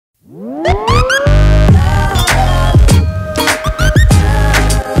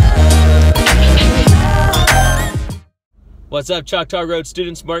What's up, Choctaw Road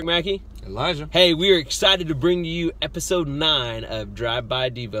students? Mark Mackey. Elijah. Hey, we are excited to bring to you episode 9 of By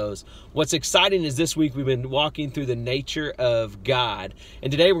Devos. What's exciting is this week we've been walking through the nature of God.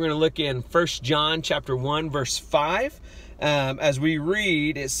 And today we're going to look in 1 John chapter 1, verse 5. As we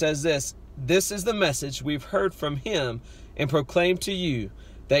read, it says this: "This is the message we've heard from him and proclaimed to you,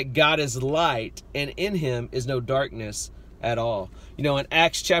 that God is light, and in him is no darkness at all." You know, in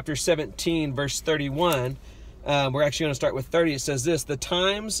Acts chapter 17, verse 31, we're actually going to start with 30. It says this: "The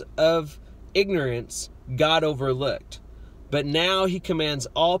times of ignorance God overlooked, but now he commands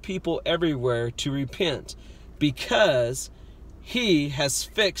all people everywhere to repent, because he has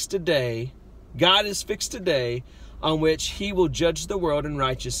fixed a day, God has fixed a day on which he will judge the world in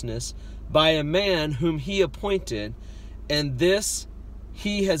righteousness by a man whom he appointed, and this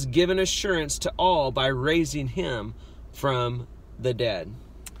he has given assurance to all by raising him from the dead."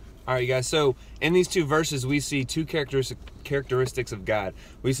 All right, guys, so in these two verses, we see two characteristics of God.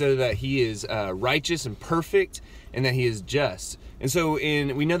 We said that he is righteous and perfect, and that he is just. And so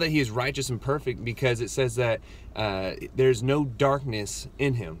we know that he is righteous and perfect because it says that there's no darkness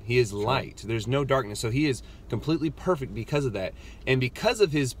in him. He is light. There's no darkness. So he is completely perfect because of that. And because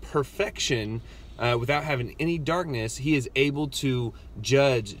of his perfection, without having any darkness, he is able to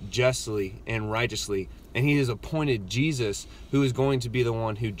judge justly and righteously. And he has appointed Jesus, who is going to be the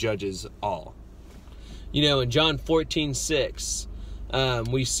one who judges all. You know, in John 14:6,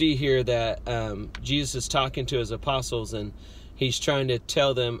 we see here that Jesus is talking to his apostles, and he's trying to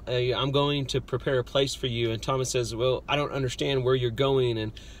tell them, "Hey, I'm going to prepare a place for you." And Thomas says, "Well, I don't understand where you're going."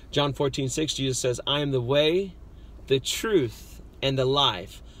 And John 14:6, Jesus says, "I am the way, the truth, and the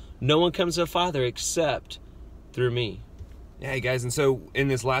life. No one comes to the Father except through me." Yeah, guys, and so in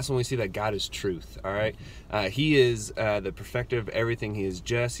this last one, we see that God is truth, all right? He is the perfecter of everything. He is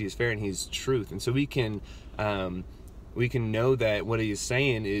just, he is fair, and he is truth. And so we can know that what he is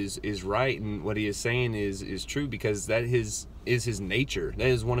saying is right, and what he is saying is true, because that is his nature. That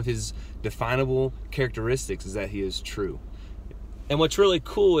is one of his definable characteristics, is that he is true. And what's really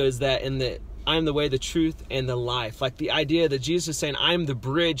cool is that I am the way, the truth, and the life. Like the idea that Jesus is saying, I am the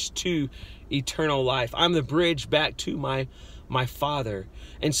bridge to eternal life. I'm the bridge back to my Father.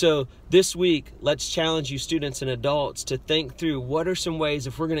 And so this week, let's challenge you students and adults to think through, what are some ways,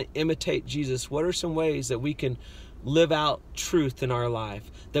 if we're going to imitate Jesus, what are some ways that we can live out truth in our life,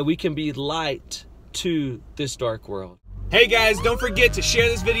 that we can be light to this dark world. Hey guys, don't forget to share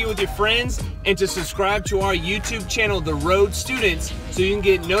this video with your friends and to subscribe to our YouTube channel, The Road Students, so you can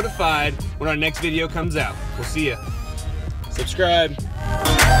get notified when our next video comes out. We'll see ya. Subscribe.